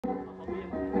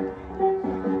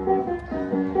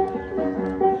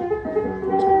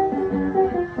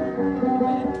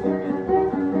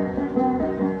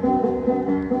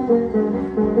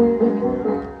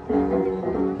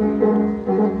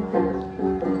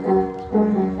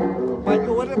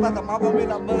បាត់តែមកបងមាន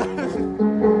100000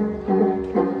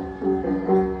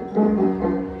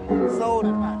សូន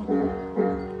បាទ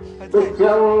ដូច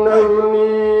ចឹងនៅ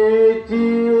នេះជា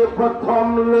បឋម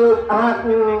លើកអាច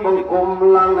បង្គំ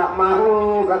ឡើងដាក់ម៉ាំង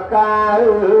សកា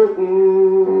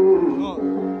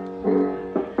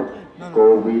កូ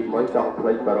វីដមកចង់ផ្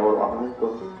លេចបារោអស់ហើយកូ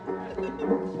ន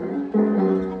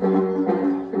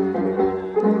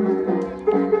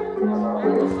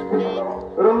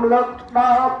រំលឹកដ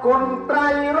ល់គុណត្រៃ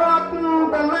រត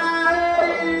នា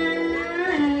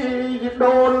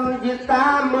ដូនយិតា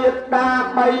មេត្តា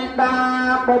បៃតា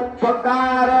បុព្វកា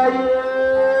រី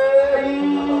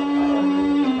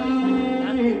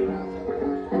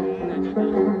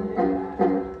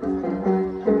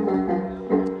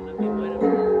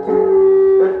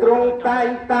ទ្រង់តែង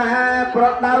តែប្រ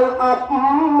ដៅអប់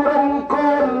រំ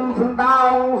កូនសណ្ដោ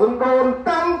ងសណ្ដូន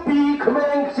តាំងពីក្មេ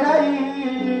ងខ្ចី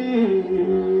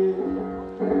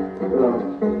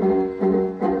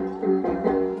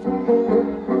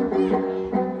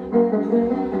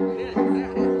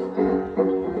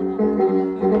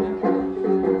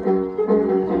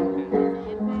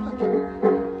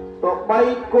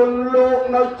គុណលោក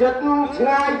នៅចិត្តឆ្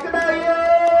ងាយក្តី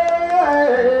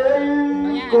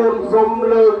គុណសុំ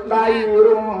លើកដៃ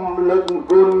រំលឹក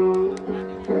គុណ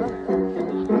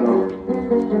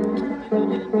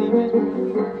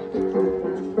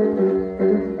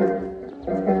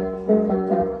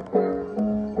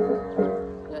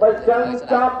បើចឹង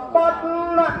ចាប់បាត់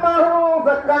ណាស់មកស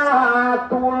កា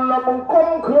ទូលបង្គំ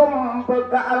ខ្ញុំប្រ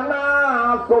កាសណា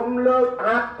សុំលើកអ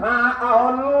ត្ថាអ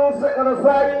នសិរ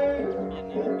ស័យ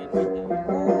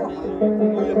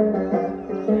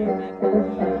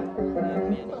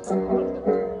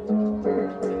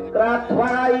ក្រាបថ្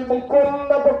វាយបង្គំ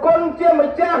ដល់ប្រគុណជាម្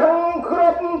ចាស់គ្រ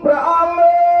ប់ព្រះអង្គ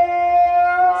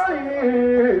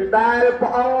ដែលព្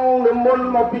រះអង្គនិមន្ត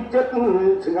មកពីចិត្ត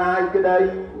ឆ្ងាយក្តី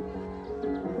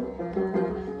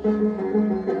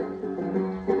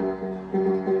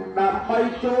ដើម្បី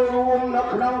ចូលរួមនៅ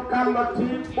ក្នុងកម្មវិធី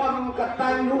បុណ្យកត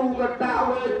ញ្ញូកត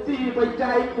វេទីបច្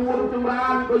ច័យ4ចម្រើ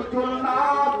នប្រជជនដ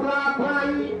ល់ប្រាថ្នា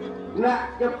អ្នក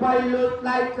จะไปលើក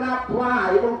ដៃក្រាបថ្វាយ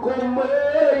បង្គំ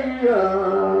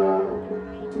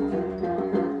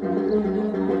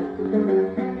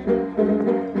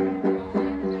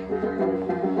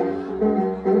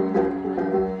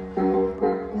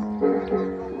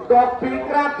តបពី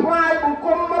ក្រាបថ្វាយបង្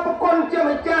គំមកប្រគុណជា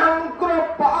ម្ចាស់គ្រប់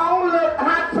ព្រះអង្គលើក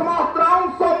ហាត់ស្មោះត្រង់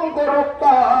សូមគោរព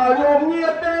ញោមញា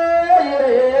តិទេ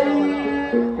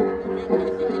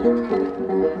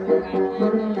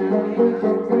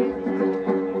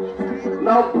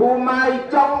នៅភូមិ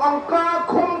ចុងអង្គរ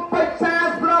ឃុំបិសា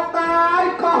ស្រុកកាយ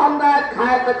ក៏ហំដែរ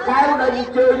ខេត្តតាកែវដែលអ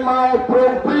ញ្ជើញមកព្រ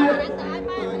មព្រៀង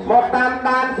មកតាម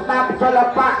ដានស្ដាប់សិល្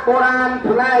បៈបុរាណ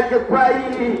ផ្នែកជព្រៃ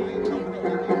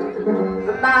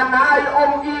ស្ដានហើយ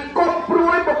អ៊ំអ៊ីគុំព្រួ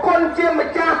យប្រគុណជាម្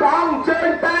ចាស់ព្រះអង្គអញ្ជើញ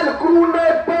តែលោកគ្រូនៅ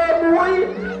ពេលមួយ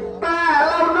តែឥ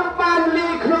ឡូវនឹងបានលី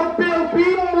ក្នុងពីងពី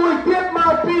មួយទៀតម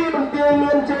កពីបន្ទាយ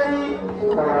មានជ័យ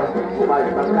បាយ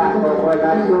ប្រកាសមកឲ្យដ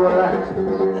ល់ជួល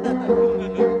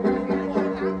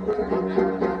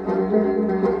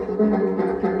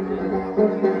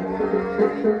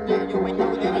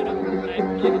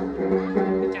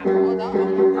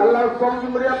ឥឡូវសូមជ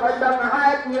ម្រាបឲ្យដឹងហេ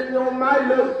តុញាតិញោមហើយ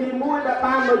លើកទី1ដែល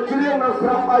បានមកច្រៀងនៅស្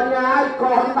រុកអញ្ញាហើយ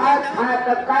ក៏តែខេត្ត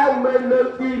តាកែវមានលើក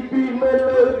ទី2មាន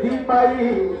លើកទី3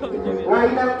ថ្ងៃ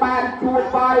នឹងបានជួប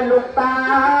បាយលោកតា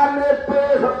នៅពេ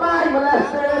លសបាយម្លេះ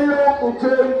ទេលោកអញ្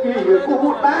ជើញជាគូ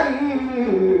ដៃ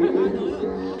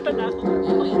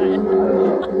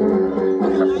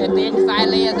จะเตียงสาย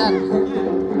เลียสัน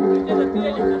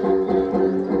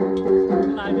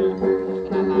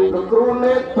ครูเ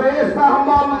ล็กเปสม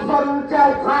อมสนเจ้า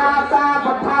พาตาป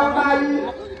ระทาวใด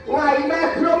ไงแม่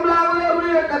คลุมเราเ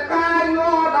รียกตะกายง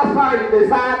อตะไฟได้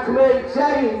สาดเมฆใช่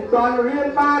ตอนเรียน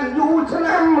บ้านอยู่ชน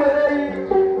ะเลย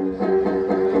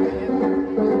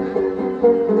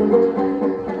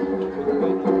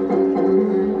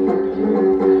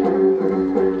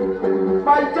ไป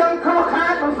จังเข้าขา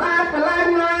ดมันสาดไปแล้ว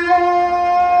ไง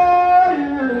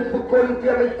ทุกคนจ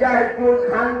ะไม่ใจกู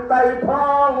ขันไตพอ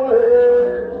ง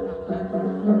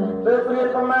เดินเรียน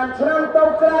ประมาณเชิงเต้า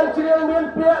ไกลเชียงเมียน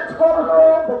เปียชมโล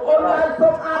กบุคคลไรส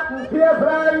มอัดเพียไร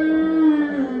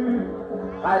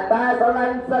แต่แต่ตอนนั้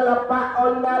นศิลปะอ่อ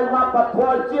นไงว่าปะทัว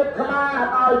เจี๊ยบขมา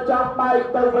เอาจับไป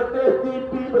เติมประเทศที่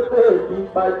ปีประเทศที่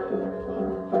ไป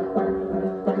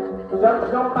จังข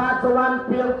นมปลาสวรรค์เ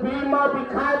พียงปีมาปี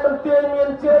ขายเป็นเตียงเมีย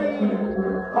นจี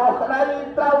ขอกระได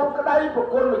เต้ากระไดพวก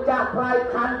คนมาจากไพร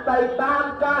คันไตตาม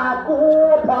กากู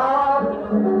พอ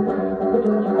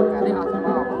การได้ออกสม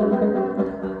อง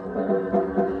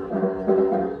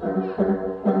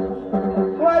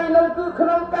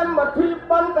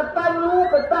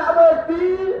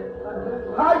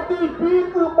ទី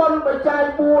2គឺបនបច្ច័យ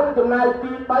4ចំណាយ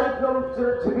ទី3ខ្ញុំ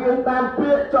ជ្រៀងតាម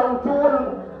ពាក្យចង់ជួន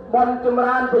បនចម្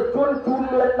រើនប្រជជនជូន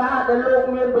មេត្តាដែលលោក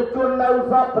មានប្រជជននៅ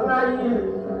សពថ្ងៃ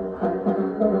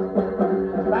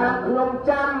តាមខ្ញុំ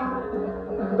ចាំ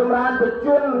ចម្រើនប្រជជ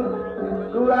ន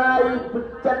គឺឡាយ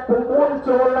79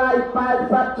ចូលឡាយ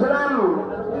80ឆ្នាំ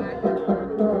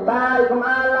តែកុំ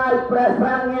អាឡាយព្រះស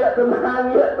ង្ឃងាកទៅណា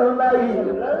ងាកទៅណី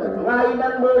ថ្ងៃ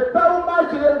นั้นមើលទៅមក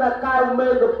ជ្រៀងតែកៅមេ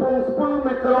កំពុងស្ពឺ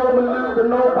មីក្រូមិនលឺទៅ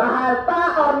នៅប្រហែលតា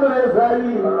អត់មានស្អី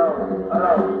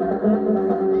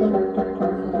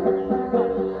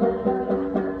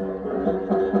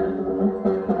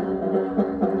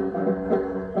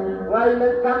ថ្ងៃ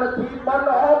នេះកម្មវិធីបន់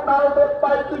រហូតដល់ទៅ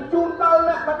3គឺជូនដល់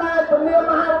អ្នកបដាយពលា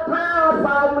មហៅថា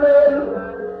សោមលេន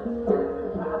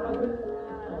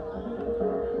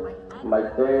មិន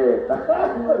ទេក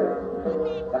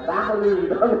ដាស់លី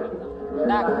ដល់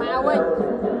ដាក់មកវិញ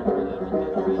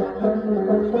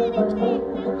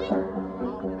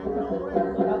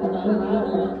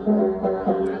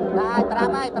ប្រា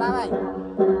ប់ហើយ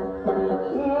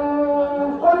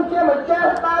កូនជាម្ចា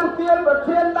ស់តាមទានប្រ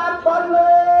ធានតាមបន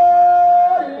លើ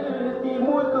ទី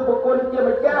1គឺបុគ្គលជា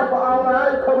ម្ចាស់ព្រះអង្គហើ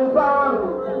យខំសន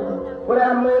ព្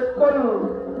រះមេគុ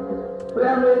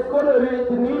ណរាជ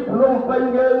ធានីភ្នំពេញ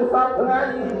យើងសពថ្ងៃ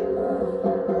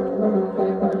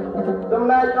ចំ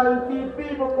ណែកអង្គទី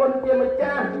2បុគ្គលជាម្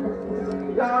ចាស់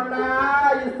យ៉ាណា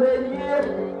យសេញា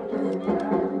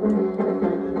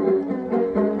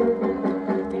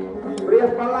ព្រះ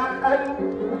បលាក់អិន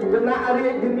គណៈរា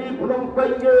ជធានីភ្នំពេញ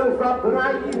យើងសពថ្ងៃ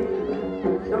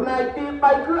ចំណែកទី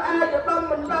3គឺអាចដំ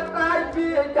បណ្ឌិតអាចជា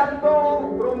ចាំទោ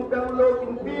ព្រមទាំងលោក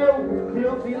ជំទាវ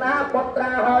ស៊ីណាបតត្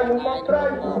រាហើយនឹងមកត្រី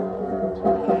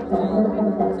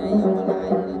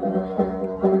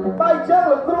បាយជើង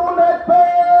លោកគ្រូនៅពេ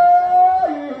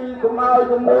លកុំឲ្យ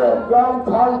ជំនឿយ៉ង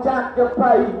ថងចាក់ទៅ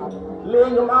ទៅលេង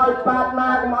កុំឲ្យប៉ាតណា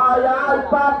កុំឲ្យ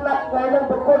ប៉ាតណាថ្ងៃនឹង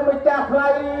ប្រគុណម្ចាស់ថ្លៃ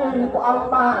ព្រះអង្គ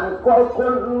បានគល់គុ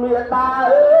ណមេត្តា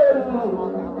អើយ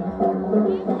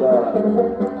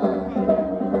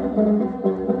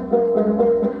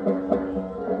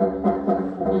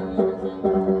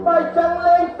បើចឹង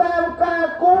លេងតាមការ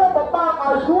គួរបបាក់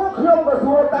ឲ្យសួរខ្ញុំក៏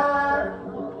សួរតា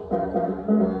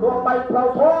ទោះបីផ្លូវ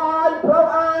ធွာយផ្លូវ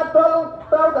អាត្រូវ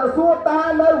តែសួរតា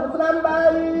នៅស្នាមដៃ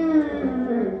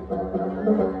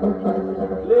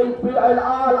លេងពីឲ្យល្អ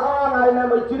ហើយនៅ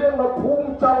មកជ្រៀងមកភូមិ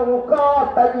ចង់ក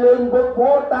តែលេងពុក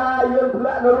ពោតាយើងធ្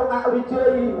លាក់នៅរកអវិជ័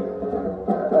យ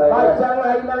បើចឹង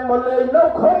ឯងនឹងមកលេងនៅ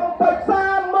ខំបិសា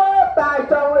មើលតែ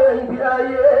ចង់លេងពីអី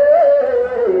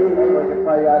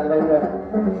ទៅអត់លេង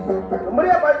ជំ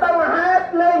រាបឲ្យដឹងហេតុ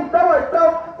លេងទៅឲ្យទៅ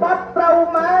បាត់ត្រូវ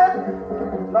មក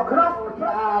នៅក្នុង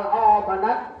ល្អបណ្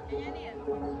ឌិត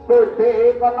ដូចទេ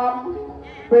ក៏នាំ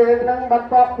ពេលនឹងបន្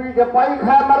ទាប់ពីจะไป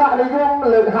ខេមរៈនិយម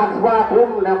លើកហាត់ស្វាព្រំ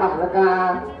នៅមហកា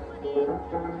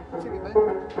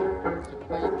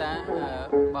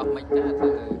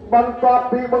បន្ទាប់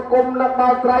ពីបង្គំនៅដ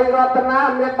ល់ត្រៃរតនា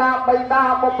មេត្តាបិតា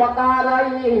បុព្វការី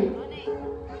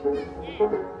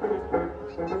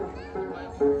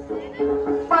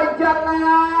បញ្ចឹង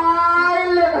ហើយ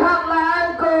លើកហាត់ឡើង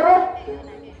គោរព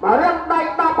មករៀបដៃ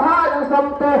10ហើយនឹងសុំ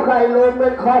ទោសឲ្យលោកមា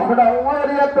នខុសក្នុង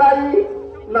រាត្រី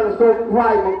នឹងសូមថ្វា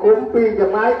យបង្គំពី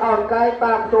ចំណាយអនកាយ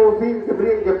តាមសូស៊ីជំ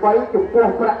រាបជាបៃចំពោះ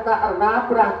ព្រះករណា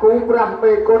ព្រះគូព្រះ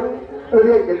មេគុណ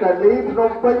រាជធានីភ្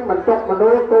នំពេញបន្ទុកម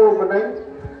នោទោមនិញ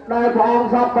ដែលព្រះអង្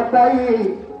គសពតិថ្ងៃ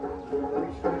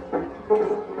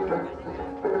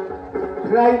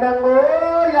ហ្នឹងអូ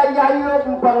យយាយលោក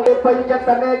បងពេញចិត្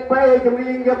តនេកពេជំ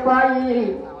រាបជាបៃ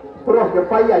ព្រោះជា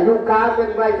បៃអាយុកាលមា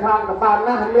នវ័យខាងកបាន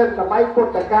ណាស់មានសម័យពុ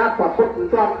ទ្ធកាលព្រះពុទ្ធ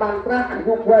ទាន់បានត្រាស់អា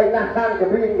យុវ័យណាស់ខាងជំ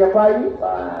រាបជាបៃ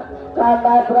ការ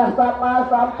តែព្រះសម្មា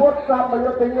សម្ពុទ្ធសម្ប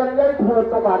យុទ្ធញាណនេះធ្វើ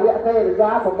ទៅអរិយទេរ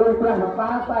យាពង្រឹងព្រះសម្មា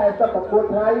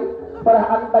49ថ្ងៃព្រះ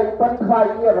អន្តៃពិនថ្វាយ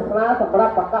ជារស្នាសម្រា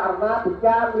ប់បករណាពិ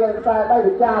ចារមានខ្សែ3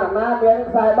ពិចារណាមាន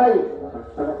ខ្សែ3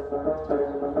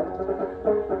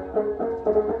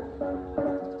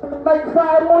ដីខ្សែ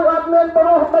មួយអត់មានប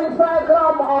រិសុទ្ធដីខ្សែក្រ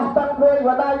មអស់តាំងពេលវ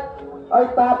ដាច់ឲ្យ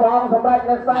តាព្រះអង្គសម្រេច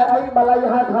នៅខ្សែអីបល័យ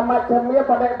ហេតុធម្មជមា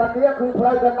បដិបទាគឺផ្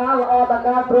លូវកណ្ដាលល្អត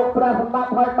ការទ្រង់ព្រះសម្បត្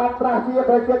តិហើយបានត្រាស់ជា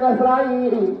ប្រជាអាស្រ័យ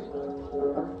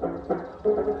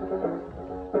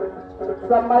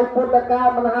សម័យពុទ្ធកាល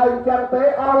មិនហើយអញ្ចឹងទេ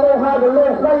អស់លោកហើយលោ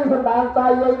កស្រីសម្ដានតែ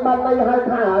យាយបានន័យហើយ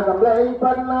ថាសម្លេង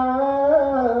ប៉ុណ្ណា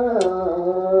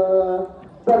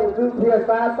ទាំងគឺភា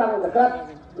សាសង្កត់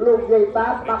លោកយាយតា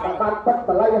បាក់បានពិតប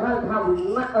ល័យហើយថាវិ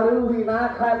ណាឬវិណា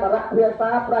ខែបរៈភា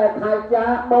សាប្រែថៃចា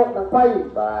បោកទាំង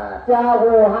3ចា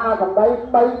វោហាសម្ដី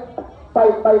3ប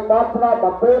បផ្នំ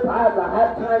បំពេផ្អែមរហេ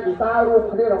តុថ្ងៃវិសារួម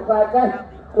គ្នារំសាយចេះ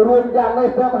រួមយ៉ាងនេះ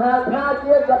ព្រមហាថា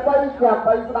ជាจะไปស្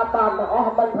ដាប់តាមអ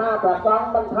ស់មិនថាប្រសង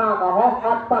មិនថាកុហកអ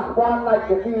ត់ប៉ះពាល់នៃ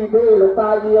គទីទេលោក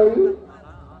តាយាយ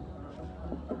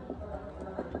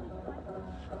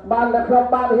បានតែខ្ញុំ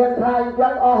បានរៀនថាអញ្ចឹ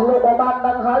ងអស់លោកបាន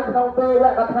ដឹងហើយក្នុងពេលវ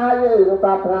គ្គថាយាយលោក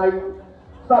តាថ្ងៃ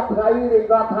សពថ្ងៃរាជ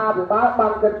រដ្ឋាភិបាលបា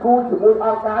នកិត្តគូជាមួយអ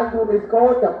ង្គការយូណេស្កូ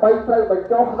จะไปត្រូវបញ្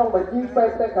ចុះក្នុងបញ្ជីបេ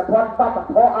តិកភណ្ឌវប្បធ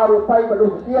ម៌អរូបីមនុ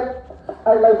ស្សជាតិ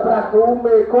ឥឡូវប្រាក់គ្រូ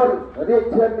មេគុណរាជ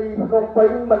ធានីភ្នំពេញ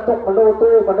បន្ទុកមនោ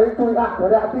ទូមនុស្សជួយអភិ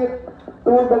រក្សទៀត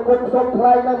ទូលបង្គំសូមថ្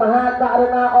លែងនៅមហាករុ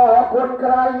ណាអរគុណ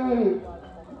ក្រៃ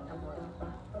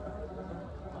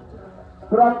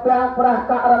ព្រមទាំងព្រះ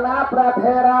ករណាព្រះ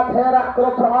ថេរាធេរៈគ្រ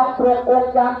ប់ព្រះអង្គទ្រង់អង្គ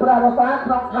ចាំព្រះវស្សាក្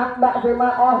នុងខណ្ឌដាក់សេមា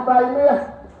អស់ត្រៃនេះ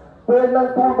ពេលនឹង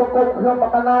ទូលបង្គំខ្ញុំប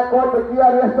កណាកូនវិជា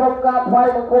រាជសូមការថ្វាយ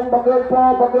បង្គំបកេព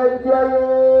បកេជ័យ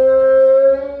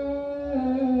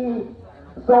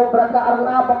សូមព្រះករ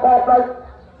ណាបកបដោយ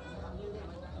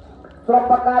ស្រប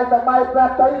បកាយសបាយព្រះ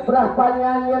តីព្រះបញ្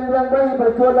ញាញាណរៀងវិញប្រ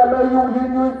ជុំដល់លើយូរ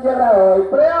ជាហើយ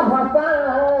ព្រះវស្សា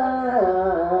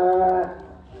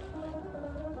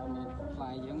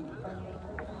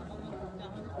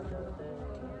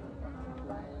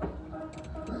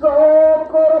សូម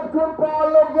គោរពជូនពរ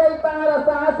លោកយាយតារ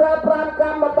សាស្រា5ក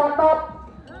ម្មបន្តដាក់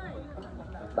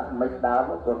មិនដើ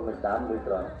មគុណមិនដើមដូច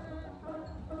ត្រង់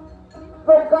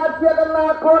សូមការជាអនា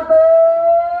គតទេ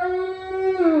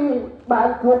បាន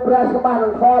ជួបព្រះសម្បត្តិនឹ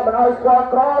ងខមិនឲ្យស្គាល់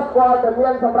ក្រស្គាល់តែមា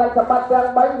នសម្រាប់សម្បត្តិទាំង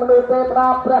3មនុស្សទេវតា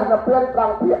ព្រះនិព្វានត្រ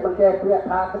ង់ភាពមិនចេះព្រះ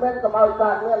ថាគ្មានកុំឲ្យ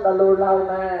កើតមានដល់លូឡើយ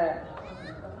ណា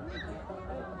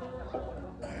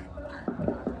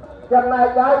ចំណែក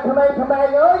យាយក្មេង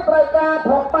អើយត្រូវការ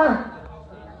ធំប៉ះ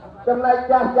ចំណែក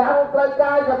ចាស់យ៉ាងត្រូវ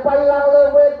ការจะไปឡើងលើ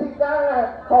វេទិកា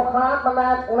ខុសខាតប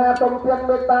ណ្ណាទុំទៀត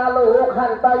មេត្តាលោកខ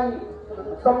ន្តី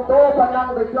សំទោប៉ុណ្ណឹង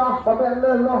ទៅចោះបើមាន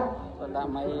លឺនោះ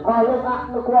អរលោកអ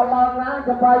នុគ្រោះដល់ណាจ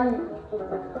ะไป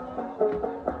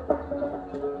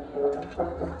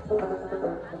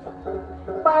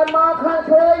បែរមកខាង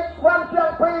ឆ្វេងវាន់ទាំ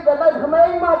ងពីរក៏នៅក្មេង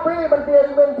មកពីបន្ទាយ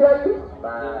មានជ័យ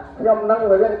បាទខ្ញុំនឹង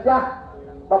រៀនចាស់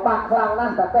បបាក់ខ្លាំងណា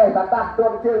ស់តែតែតាទួ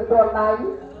នជើងទួនដៃ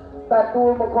តែទូ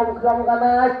លមកគុំខ្ញុំក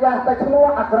ណាចាស់តែឈ្មោះ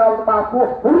អក្រមបាពោះ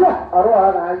រ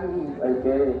ស់ណាអី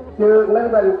គេជើងនឹង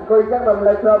តែអង្គុយចឹងរំ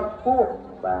លែកក្រមពោះ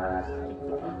បាទ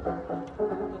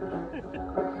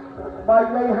បើនិ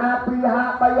យាយ52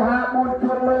 53 54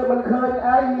ជួនមើលមិនឃើញ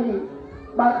អី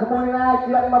បើក្មួយណា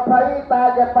ជាង20តា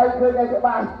จะไปឃើញអីច្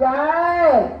បាស់ចា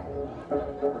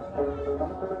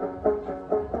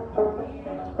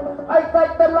អីកា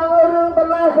ច់តំឡងរឿងប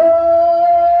ន្លាហេ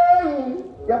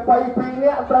จะไป2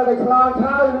នាក់ត្រូវតែឆ្លងឆ្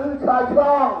លើយឬឆ្លើយឆ្ល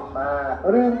ងបាទ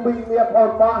រឿង2នាក់ប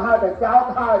ងបងហើយតែចោល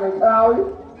ហើយតែឆ្លើយ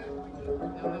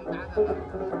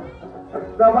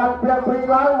ដល់បានព្រៀងព្រី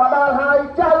ឡើងមកដល់ហើយ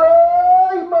ចៅ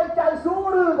អើយមើលចៅសួ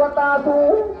រឬក៏តាទូ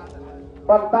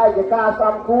ប៉ុន្តែជាការ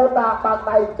សំគួរតាបាត់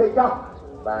ដៃតិចចុះ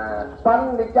បាទប៉ុន្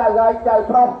តែចៅហើយចៅ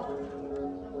ប្រុស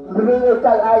រឿង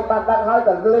ចៅឯងបានដឹងហើយ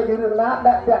តែលេខរឿងណា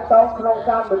ដាក់តាក់តងក្នុង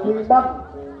កម្មវិធីបន់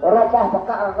របស់បក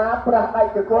ករណាព្រះដៃ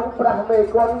គុណព្រះមេ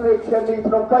គុណរាជធានី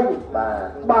ភ្នំពេញ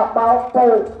បាទបោកពោ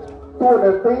តួ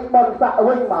នាទីបនស័ក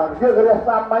វិញមកយើងរះ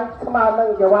សាមញ្ញស្មើនឹង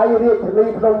ចវាយរាជធានី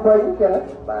ភ្នំពេញចឹង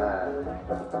បាទ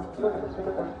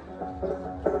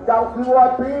ចៅគួរ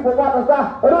ពីប្រវត្តិសាស្ត្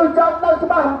រឬចង់ដឹងច្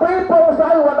បាស់អំពីពងសៅ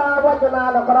វតាវចនា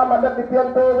នៅក្រមអតីតនិទាន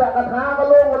ទេវកថាក៏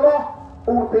លោក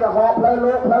ឧទាហរណ៍ផ្លូវ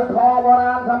លោកផ្លូវធម៌បុ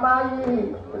រាណសម័យ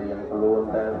រៀងខ្លួន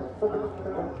ទៅ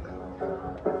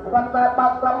ប៉ុន្តែបា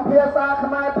ត់សំភាសាខ្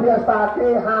មែរភាសាគេ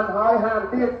ហាមហើយហាម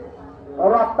ទៀត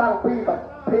រាប់តាំងពី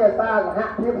ភាសាសហ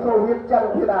ភាពសូវៀតចិន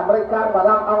ពីអាមេរិកបា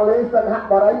រាំងអង់គ្លេសសិនហ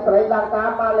បរិយស្រីលង្កា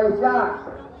ម៉ាឡេស៊ី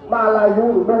ម៉ាឡាយូ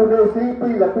ឥណ្ឌូនេស៊ីពី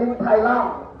លីពីនថៃឡង់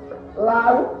ឡា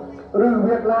វឬ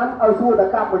វៀតណាមឲ្យសួរតែ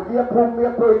កម្ពុជាភូមិមា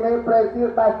នប្រយនៃប្រេស៊ី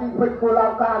បែទីភិចគូឡ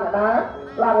ង់កាណាដា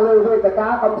ឡើងលើវេទិកា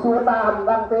កំសួរតាមមិន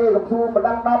ដឹងទេកំសួរមិន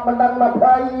ដឹង10មិនដឹង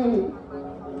20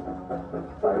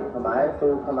ខ្មែរទូ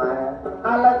ខ្មែរ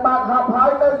ឥឡូវបាត់ហប់ហើ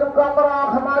យទៅចំកងរក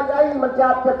ខ្មែរអីមិនចា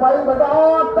ប់ទៅទៅមិនអ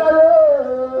ត់ទៅ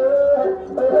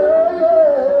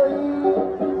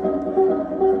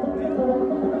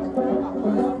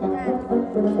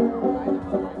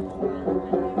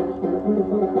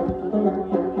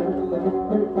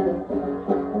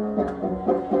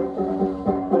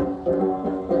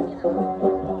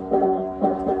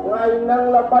ថ្ងៃនឹង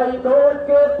ល្បីដូច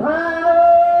គេថា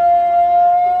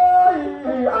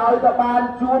ឲ្យតែបាន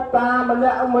ជួបតាម្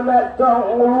នាក់ចង់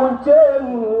រួនជើង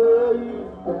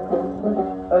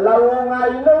ឥឡូវថ្ងៃ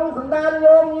នឹងសម្ដាន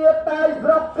ញោមញាតតែស្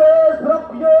រុកគេស្រុក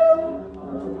យើង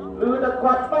ឬតែ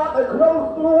គាត់បាក់ឲ្យខ្ញុំ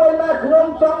ស្រួយណាស់ខ្ញុំ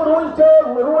ចង់រួនជើង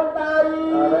រួនដៃ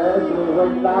រួ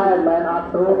នដៃមិនអត់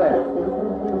ទូទេ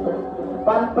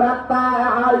បានប្រាប់តែ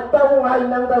ឲ្យទៅហើយ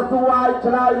នឹងទៅសួរឲ្យ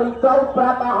ឆ្លើយមិនទៅប្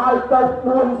រាប់ឲ្យទៅ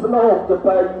4ស្នូកទៅ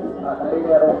ពេញអត់អី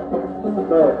ទេរក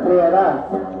ទៅគ្រាដែរ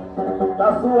តើ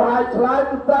សួរឲ្យឆ្លើយ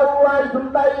មិនទៅហើយសំ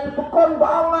ដីប្រគុណព្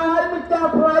រះអង្គហើយម្ចាស់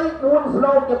ផ្លៃ4ស្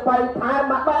នូកទៅពេញថែ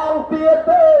មម្ដងទៀត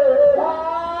ទេ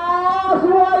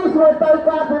សួរទៅ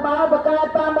ការពិបាលបកា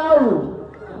តាមទៅ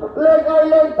លេងឲ្យ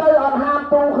លេងទៅអត់ហាម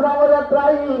ទូក្នុងរាត្រី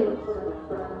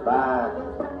បាទ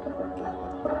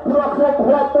ព្រោះខ្ញុំ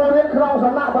ហួតទៅរៀនក្នុង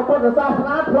សំណាក់ពុទ្ធសាស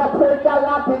នាធ្លាប់ធ្វើចៅ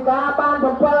អធិការបាន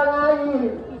7ថ្ងៃ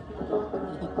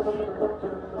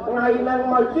ថ្ងៃនឹង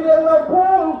មកជ្រៀងនៅភូ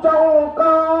មិចុងក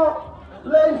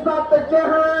លេងសតទៅចេះ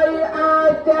ហើយអា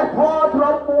ចចេះផលធ្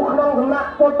លាប់ពូក្នុងសំណា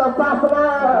ក់ពុទ្ធសាសនា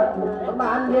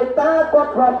បាននិយាយតាគា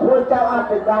ត់ធ្លាប់ធ្វើចៅអ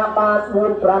ធិការបាន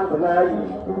4-5ថ្ងៃ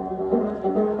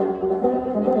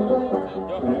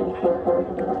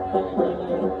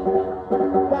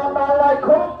ដល់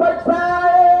គុំពេជ្រ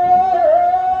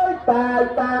សាយ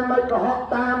តាមិនកុហក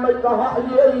តាមិនកុហក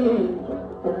យាយ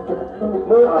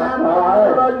មើលតាមហើយ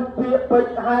រញពាក្យពេ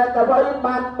ជ្រហេតុអ្វី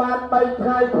បាន3ថ្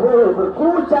ងៃធ្វើគ្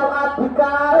រូចៅអធិ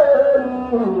ការ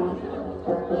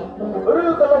ឬ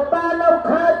ក៏លោកតានៅ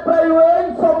ខេត្តព្រៃវែង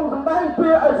សុំសម្ដែង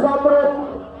ពាក្យឲ្យសមរម្យ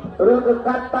ឬក៏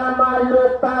កាត់តាមឲ្យលោ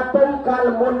កតាពុំកាល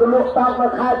មុនលោកតានៅ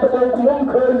ខេត្តត្បូងឃ្មុំ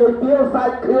ឃើញនិយាយសា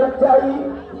ច់គ្រឿងជ័យ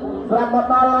ស្រាប់មក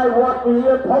ដល់ហើយវត្ត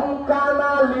វាធំកាល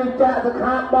ណាលីចាក់ស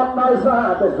ខាបត់ដោយសារ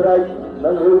តែស្រី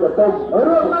នឹងរឿងទៅទុំ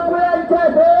រឿងនឹងវាអីចេះ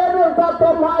ទេរឿងតា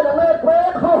ពុំហើយដល់មេព្រែ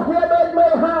ខុសគ្នាដូចមេ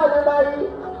ហានៅដៃ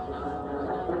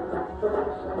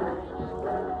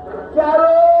ចារ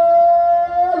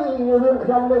រឿងខ្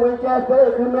ញុំនឹងវិញចេះទេ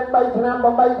គឺមាន3ឆ្នាំ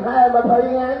8ខែ20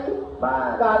ថ្ងៃបាទ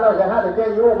កាលនៅសហត្ថជ័យ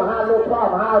យោមហាលោកផ្លោះ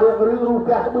មហារឿងឬរូបផ្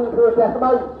ទះស្បឹងធ្វើផ្ទះស្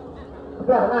បឹងផ្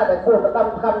ទះណាតែគោះប្រដំ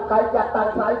ខំកាយចាក់តាំង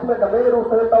ផ្សាយគ្មានតែមេរូប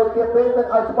ធ្វើទៅទៀតទេនឹង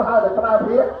ឲ្យស្មោះឲ្យតែស្មារ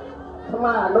ភាពស្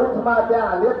មាអនុស្មាទាំង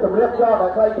អាលៀបជំរាបយក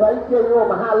តែខ្លីៗជាយោ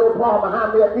មហាលោកផ្លោះមហា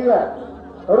មេធា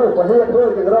រូបពហេធ្វើ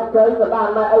ជារកជ័យក៏បាន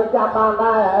ដែរអីចាប់បាន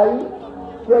ដែរអី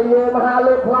ជាយោមហា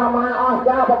លោកផ្លោះមហាអស្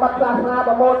ចារ្យបបត្តិសាសនា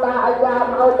ប្រមោលតាអាយ៉ាម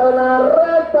កទៅណា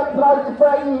រែកទឹកស្រោចស្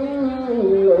វ័យ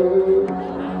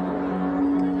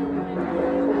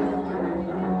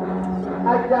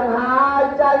អាចយ៉ាងហើយ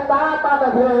ចៃតាបានតែ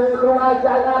ធ្វើគ្រូអា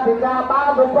ចារ្យអធិការបាន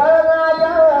7ថ្ងៃហើយ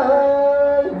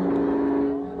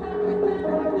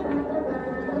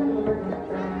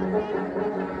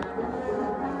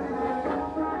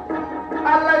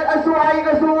អឡៃអស្វ័យ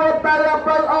ក៏សួរតែ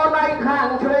ទៅអូនឯងខាង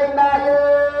ឆ្វេងដែរអើ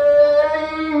យ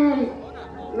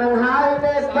នឹងហើយ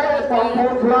ទេពេលបងប្អូ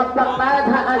នធ្លាប់ដឹងដែរ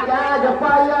ថាអាចារ្យទៅ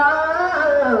បាយ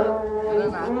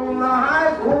មកឲ្យ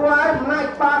គួរឲ្យផ្នែក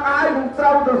បាក់ឲ្យនឹងត្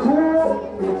រូវទៅសួរ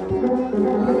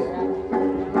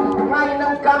ថ្ងៃនឹ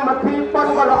ងកម្មវិធីប៉ុន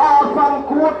ក៏ល្អសំ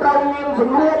គួរត្រូវមានសំ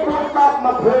ណួរ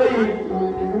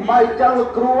10-20បើចឹង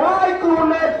គ្រូឲ្យគ្រូ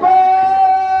ណែពេ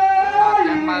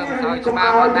មើលឲ្យច្បា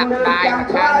ស់មកដាក់ដៃមក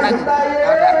ខាងនេះដល់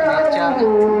ដាក់អ្នកចឹង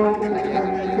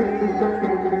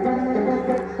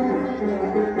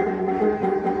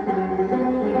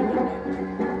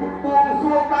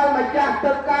ម្ចាស់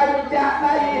ទឹកកាយម្ចាស់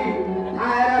ដី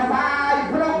ថែរក្សាឲ្យ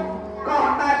ស្រុកក៏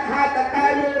តែខែតកា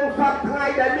យយើងសពថ្ងៃ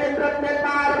ដែលមានរឹតមាន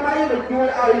បារមីមកជួយ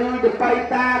ឲ្យលឺទៅបៃ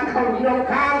តាក្នុង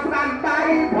ខាងស្ដាំដៃ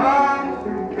ផង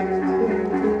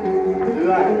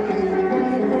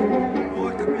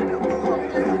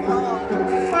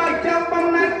បើចាំបំ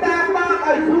ណាច់តាបាក់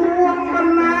ឲ្យស្រួលមិន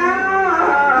ណា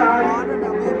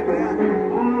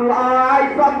ឲ្យ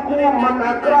សំគួរមិន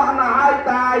អាក្រក់ណាស់ឲ្យ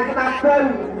តាយស្ដាប់ទៅ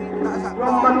ខ្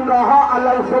ញុំមិនកុហកឥ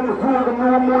ឡូវសុំសួរចំ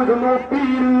នួន1ចំនួន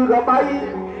2ឬក៏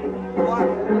3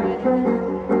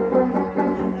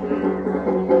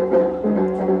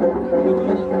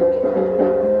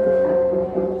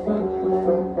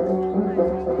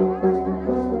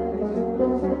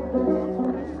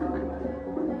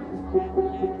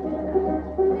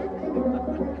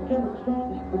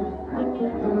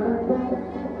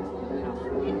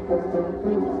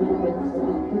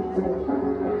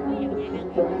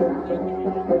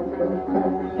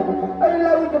ឥ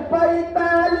ឡូវទៅបៃ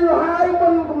តាលឺហើយមុ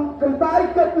នកន្តាយ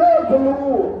គិតលើជលូ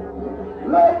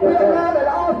លើពីណាដែល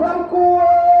ល្អសំគួ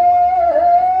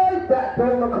រតាក់ទ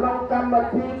ងនៅក្នុងកម្មវិ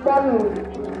ធីប៉ុន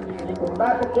តែ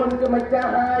ប្រគុណគឺម្ចាស់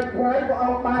ហើយថ្ងៃព្រះអ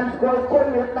ង្គបានស្គាល់គុណ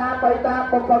មេត្តាបៃតា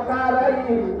បបការី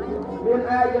មាន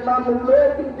អាយដំនឹងលើ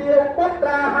ទីទៀវពុត្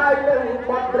រាហើយនឹង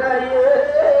ពុត្រី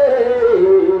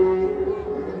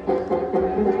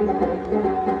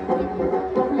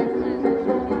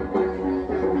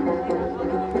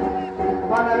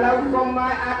បានឥឡូវសូមម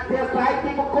កអធិស្ឋានពី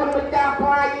ប្រគុណម្ចាស់ផ្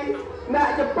លៃអ្នក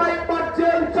จะไปបត់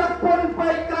ជើងចាក់ពុនបៃ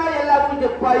ក្រៃឥឡូវจะ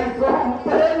ไปសូម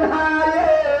ពេលហើយ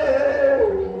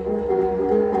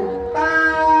តា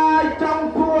ចង់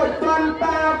ពួយចន្ទ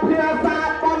តាភាសា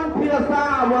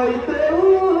mới tiếng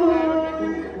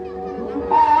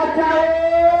trời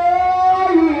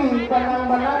ơi bằng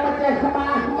mà chơi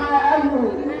mà anh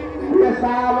phía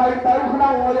xa vậy tới không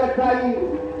ngồi đây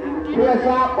phía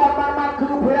xa bom mà cứ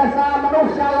phía xa mà lúc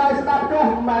xa lại sắp cho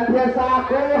mà phía xa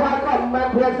cứ hai con mà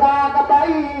phía xa cái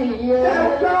bấy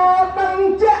cho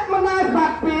tăng chết mà nay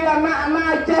phạt phía nạ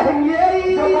nay chết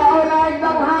gì cho mọi này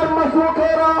đang hai mà xuống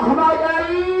kia đó không ai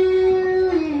ấy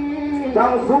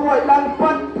trong suối đang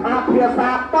phân hạ phía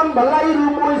xa bom và lấy rưu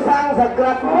môi sang giật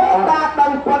gật ta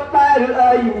đang phân tay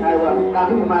ơi ai vậy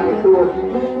đang mà cái xuôi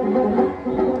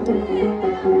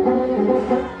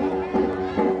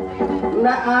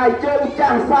nè ai chân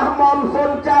chẳng xa môn xôn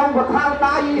trong và thang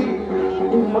tay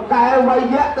mà cái vầy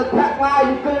dẹ tất cả ngay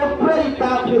cơ prây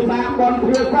ta phía xa còn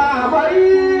phía xa vậy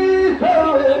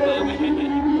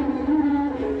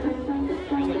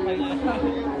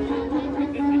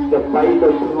chụp bay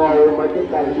đừng ngồi mà cái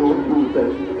cái rút rút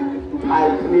tử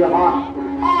ai kia họ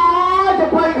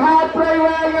chụp bay khai prây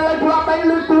về lại chụp bay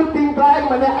lưu tư tình trái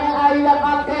mà nè ai đang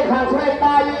ăn cái hàng xoay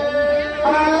tay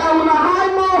lâu là hai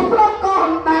mô sốc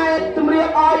con tay tùm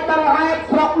riêng oi tăng hai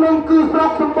sốc nâng cư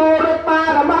sốc sâm bồ rết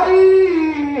ba là mấy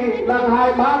lần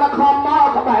hai ba là không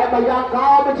mơ có vẻ bà giang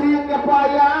cao bà chiên nghe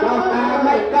phai á cho ta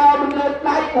mấy cao mình lên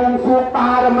đáy cùng xuống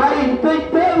ba là mấy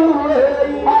tích tiếng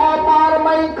họ ba là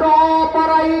mấy có ba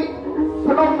đây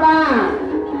phnom ra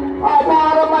họ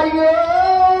ba là mấy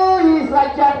ơi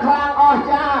sạch chân khang o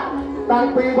cha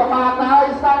đang vì bà bà tới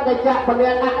sang cái chạc bà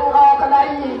nè nặng o cái đây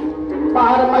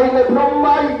bà là mày này không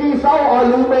mấy đi sâu ở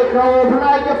lũ bê khâu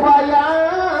này cái phai á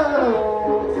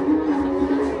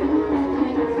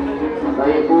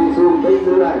đây buông xuống thấy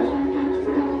nữa này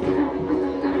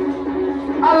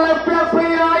anh là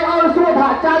phía ai ơi xuống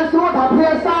thả chân xuống thả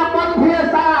phía xa con phía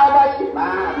xa vậy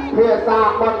phía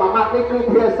xa con mà mặt cái cứ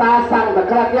phía xa sang là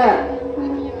khác nhé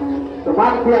tụi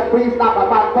bạn phía phía xa bà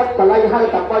bạn vẫn cả lấy hay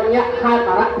tập con nhé hai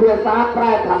cả rắc phía xa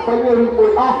phải thả có như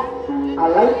mùi o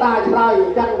lấy ta chơi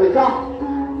chẳng để cho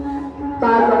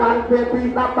ta tụi bạn phía phía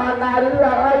xa bạn này nữa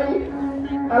ấy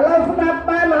lấy phát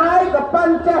bạn haiกับปั้น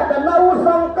แจกกันlâu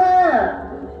xong cái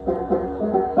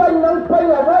ปั้นนั้นปั้น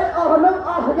เอาไว้ออกนึกอ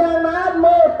อกอย่างนั้นโม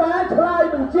ตาชาย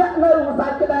เป็นเจ้าเนื้อสั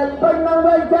ตว์กระไดปั้นนั้นไ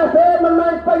ว้แค่เส้นมันไม่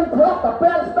ปั้นครบกับแ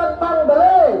ป้งตั้งบังไปเล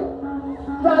ย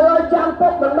จะลอยจำ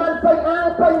ปุ๊บมันปั้นอ้าง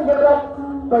ปั้นอย่างไร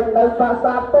ปั้นในภาษ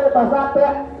าเตะภาษาเต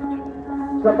ะ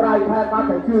สบายแค่มาแ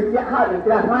ต่ชื่อเจ้าข้าหนึ่งเ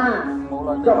จ้าห้า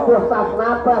จะพวกศาสนา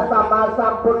พระสัมมาสั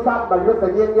มพุทธเจ้าบรรลุกั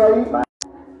นยังไง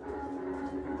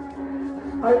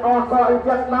ไอ้ออกก็อีกอ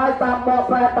ย่างไรตามบ่อแ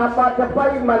ปรตามบ่อจะไป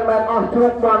มันออกชุ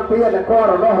กบอลเพียนก็เ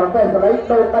ราเห็นได้สไลด์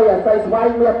ตัวไปใส่สไล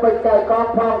ด์เมียไปไก่กอง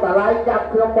พองแต่ไรจับ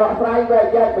เครื่องบ่อสไลด์แหวก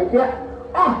แยกไปเชี่ย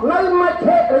อ๋อเลยมาเ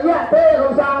ช็ดระยะเตะขอ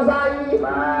งสาวใส่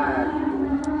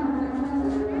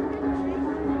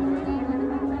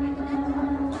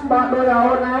บ่โดยเอา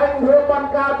ไหนเรือบอล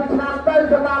กาพิชามเต้น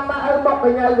จะนำมาเอาบอกไป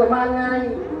ไงกับมันไง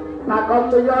ถ้าก่อน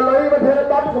จะยอลุยมาเธอ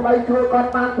ต้องทำไมช่วยก่อน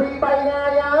มันปีไปไง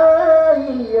เอ้ย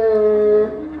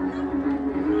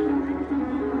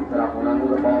เราคนนั้น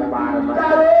ก็มองมาจ้า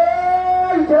เ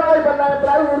อ้ยเจ้าบันไดปล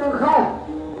ายมือเข้า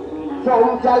สม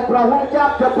ใจพระหุ่นจั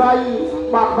บจะไป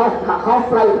มาเขาถ้าเขา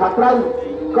ไปถ้าไป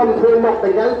ก็คืนหมดไป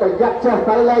งั้นไปยัดเจ้าไป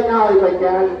เลยง่ายไปแก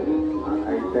ไ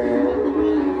อ้เต้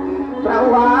เรา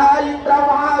ไว้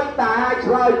ตาช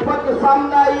ลอยพัดจะซ้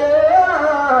ำได้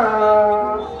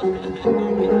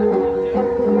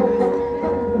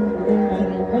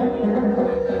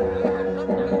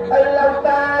ไอ้เราต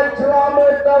ายชลอมื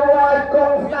อตัวไว้กอ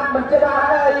งสับมันจะได้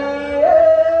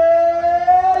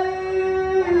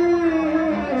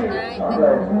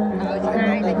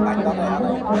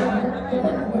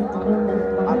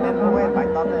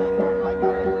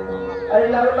ไอ้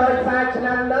เราได้สายชน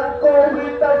ะนักโกวิ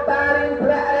ตตารินพ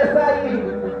ระใส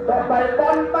ต่อไปบอ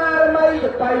ลปาไม่จะ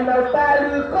ไปเราตาห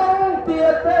รือกองเตี้ย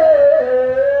เต้